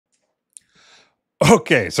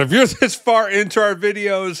Okay, so if you're this far into our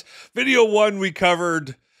videos, video one, we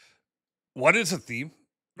covered what is a theme.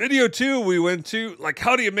 Video two, we went to like,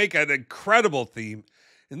 how do you make an incredible theme?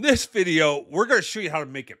 In this video, we're going to show you how to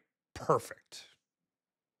make it perfect.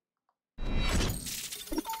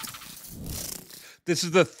 This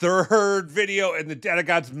is the third video in the Data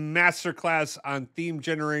Gods Masterclass on theme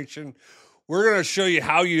generation. We're going to show you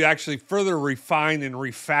how you actually further refine and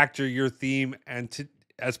refactor your theme. And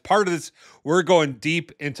as part of this, we're going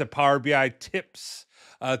deep into Power BI tips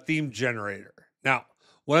theme generator. Now,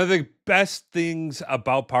 one of the best things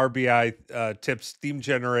about Power BI tips theme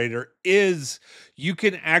generator is you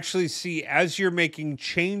can actually see as you're making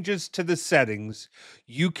changes to the settings,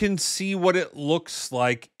 you can see what it looks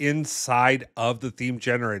like inside of the theme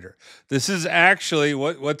generator. This is actually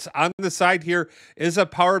what's on the side here is a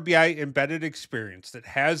Power BI embedded experience that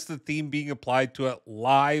has the theme being applied to it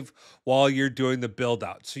live while you're doing the build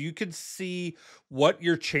out. So you can see what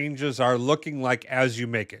your changes are looking like as you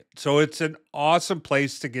make it. So it's an awesome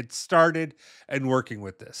place to get started and working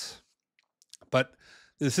with this. But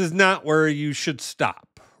this is not where you should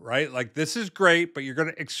stop, right? Like this is great, but you're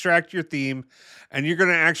going to extract your theme and you're going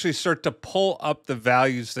to actually start to pull up the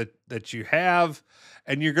values that you have,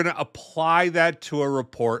 and you're going to apply that to a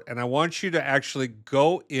report. And I want you to actually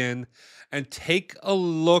go in and take a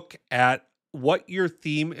look at what your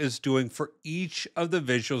theme is doing for each of the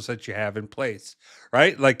visuals that you have in place,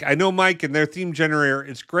 right? Like I know Mike and their theme generator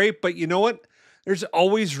is great, but you know what? There's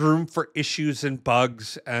always room for issues and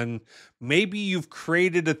bugs, and maybe you've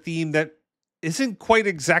created a theme that isn't quite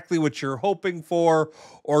exactly what you're hoping for,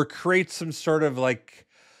 or creates some sort of like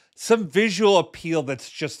some visual appeal that's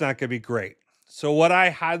just not going to be great. So what I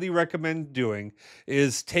highly recommend doing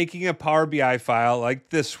is taking a Power BI file like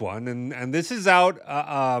this one, and this is out.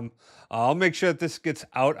 I'll make sure that this gets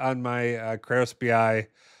out on my Kratos BI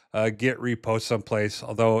Git repo someplace.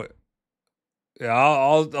 Although, yeah,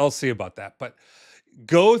 I'll see about that. But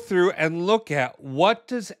go through and look at what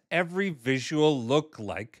does every visual look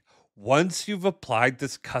like once you've applied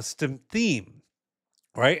this custom theme,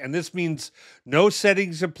 right? And this means no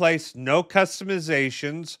settings in place, no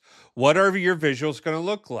customizations. What are your visuals going to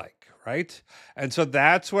look like, right? And so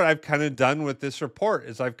that's what I've kind of done with this report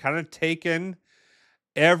is I've kind of taken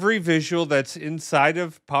every visual that's inside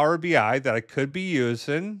of Power BI that I could be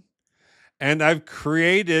using, and I've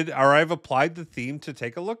created or I've applied the theme to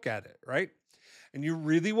take a look at it, right? And you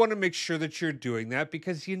really want to make sure that you're doing that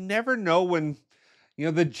because you never know when,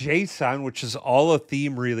 the JSON, which is all a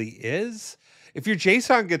theme really is, if your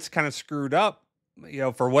JSON gets kind of screwed up,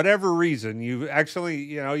 for whatever reason, you actually,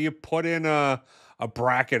 you put in a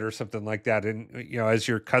bracket or something like that. And, as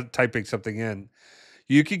you're typing something in,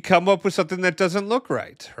 you can come up with something that doesn't look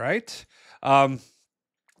right, right?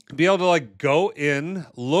 Be able to like go in,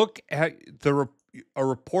 look at a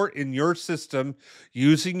report in your system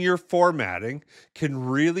using your formatting can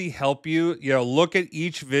really help you, look at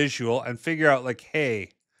each visual and figure out like, hey,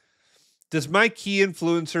 does my key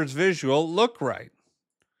influencers visual look right?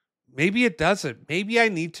 Maybe it doesn't. Maybe I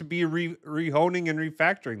need to be rehoning and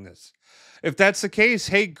refactoring this. If that's the case,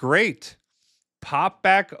 hey, great. Pop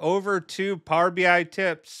back over to Power BI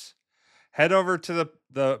tips, head over to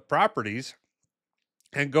the properties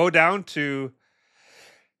and go down to,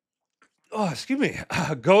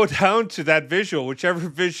 go down to that visual, whichever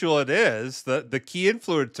visual it is, the key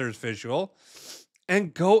influencers visual,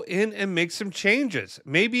 and go in and make some changes.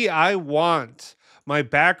 Maybe I want my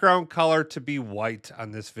background color to be white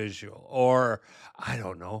on this visual, or I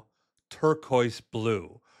don't know, turquoise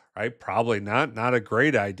blue, right? Probably not a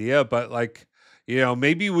great idea, but like,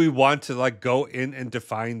 maybe we want to like go in and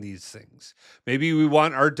define these things. Maybe we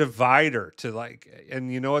want our divider to like,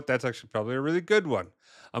 and you know what? That's actually probably a really good one.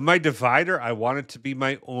 On my divider, I want it to be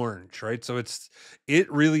my orange, right? So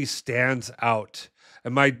it really stands out.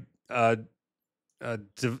 And my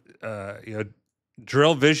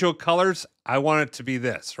drill visual colors, I want it to be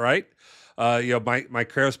this, right? My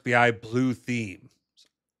Kratos BI blue theme.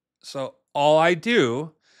 So all I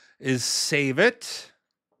do is save it.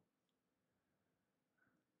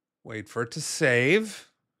 Wait for it to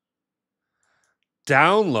save,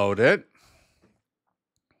 download it,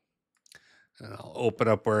 and I'll open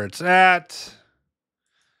up where it's at,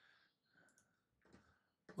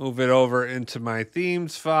 move it over into my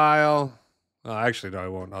themes file. Well, actually, no, I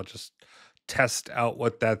won't. I'll just test out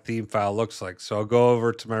what that theme file looks like. So I'll go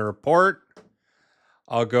over to my report.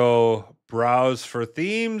 I'll go browse for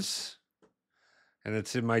themes, and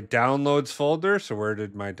it's in my downloads folder. So where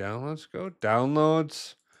did my downloads go?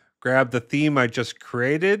 Downloads. Grab the theme I just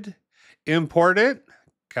created, import it,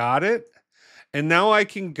 got it. And now I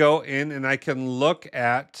can go in and I can look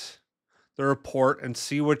at the report and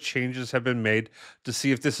see what changes have been made to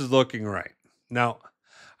see if this is looking right. Now,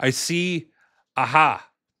 I see, aha,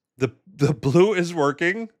 the blue is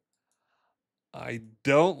working. I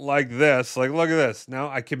don't like this. Like, look at this. Now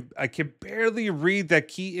I can barely read that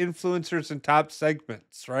key influencers and top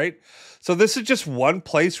segments, right? So this is just one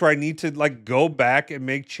place where I need to like go back and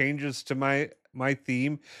make changes to my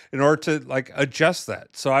theme in order to like adjust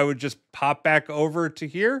that. So I would just pop back over to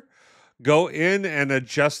here, go in and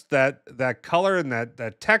adjust that color and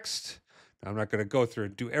that text. I'm not going to go through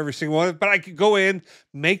and do every single one, but I could go in,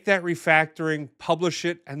 make that refactoring, publish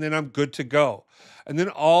it, and then I'm good to go. And then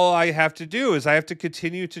all I have to do is I have to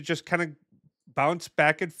continue to just kind of bounce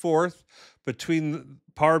back and forth between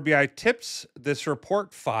Power BI tips, this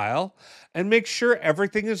report file, and make sure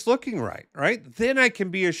everything is looking right, right? Then I can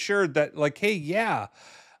be assured that like, hey, yeah,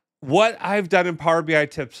 what I've done in Power BI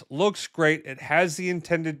tips looks great. It has the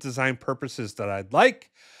intended design purposes that I'd like,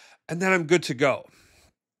 and then I'm good to go.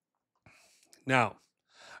 Now,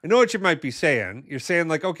 I know what you might be saying. You're saying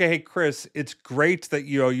like, okay, hey, Chris, it's great that,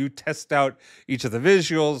 you test out each of the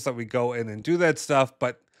visuals, that we go in and do that stuff.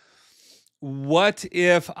 But what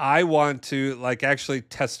if I want to like actually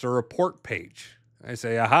test a report page? I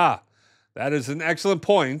say, aha, that is an excellent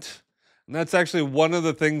point. And that's actually one of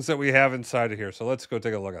the things that we have inside of here. So let's go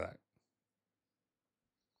take a look at that.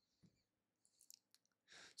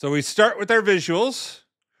 So we start with our visuals.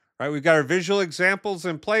 Right, we've got our visual examples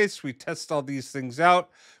in place. We test all these things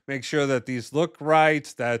out, make sure that these look right,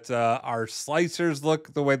 that our slicers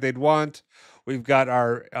look the way they'd want. We've got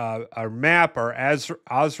our map, our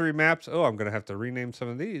Osri maps. Oh, I'm going to have to rename some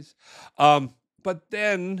of these. But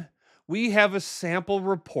then we have a sample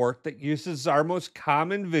report that uses our most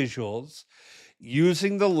common visuals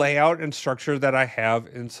using the layout and structure that I have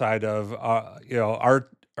inside of our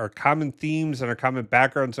common themes and our common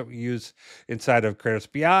backgrounds that we use inside of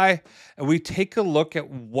Creative BI. And we take a look at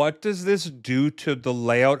what does this do to the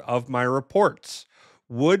layout of my reports?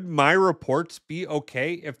 Would my reports be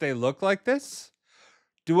okay if they look like this?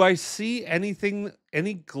 Do I see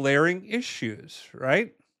any glaring issues,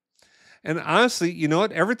 right? And honestly, you know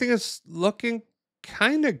what? Everything is looking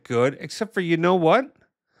kind of good, except for, you know what?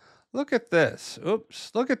 Look at this.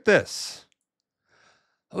 Oops, look at this.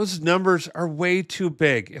 Those numbers are way too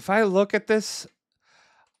big. If I look at this,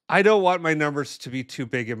 I don't want my numbers to be too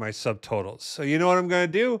big in my subtotals. So you know what I'm going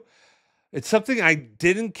to do? It's something I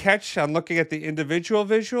didn't catch on looking at the individual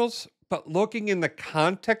visuals, but looking in the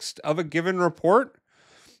context of a given report,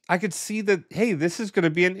 I could see that, hey, this is going to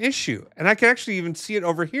be an issue. And I can actually even see it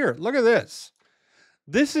over here. Look at this.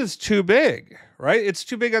 This is too big, right? It's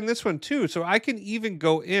too big on this one too. So I can even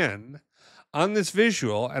go in on this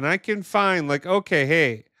visual and I can find like, okay,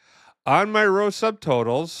 hey, on my row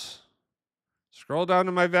subtotals, scroll down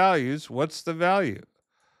to my values. What's the value?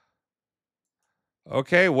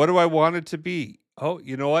 Okay, what do I want it to be? Oh,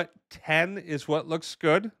 you know what? 10 is what looks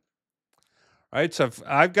good. All right, so if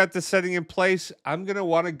I've got the setting in place, I'm going to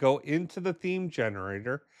want to go into the theme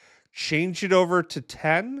generator, change it over to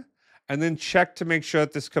 10, and then check to make sure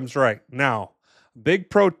that this comes right. Now, big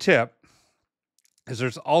pro tip is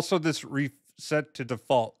there's also this reset to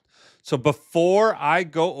default. So before I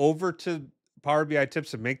go over to Power BI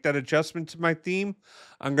tips and make that adjustment to my theme,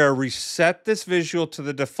 I'm going to reset this visual to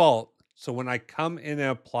the default. So when I come in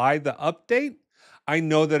and apply the update, I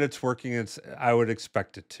know that it's working as I would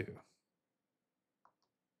expect it to.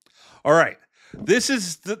 All right. This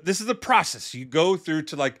is the process you go through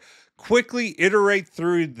to like quickly iterate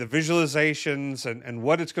through the visualizations and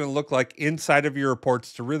what it's going to look like inside of your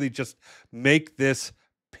reports to really just make this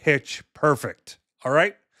pitch perfect. All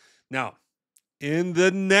right. Now, in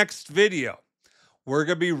the next video, we're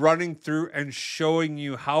going to be running through and showing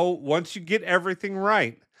you how, once you get everything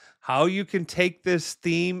right, how you can take this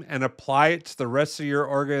theme and apply it to the rest of your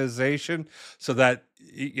organization so that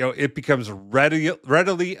it becomes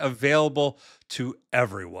readily available to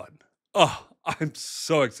everyone. Oh, I'm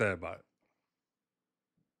so excited about it.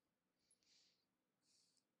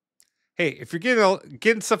 Hey, if you're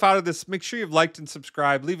getting stuff out of this, make sure you've liked and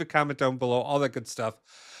subscribed, leave a comment down below, all that good stuff.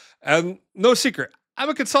 And no secret, I'm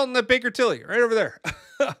a consultant at Baker Tilly, right over there.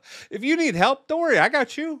 If you need help, don't worry, I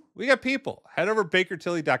got you. We got people. Head over to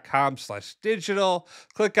bakertilly.com/digital,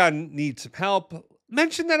 click on need some help.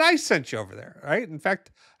 Mention that I sent you over there, right? In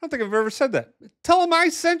fact, I don't think I've ever said that. Tell them I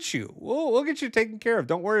sent you. We'll get you taken care of.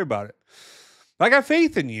 Don't worry about it. But I got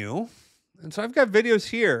faith in you. And so I've got videos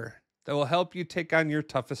here that will help you take on your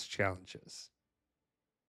toughest challenges.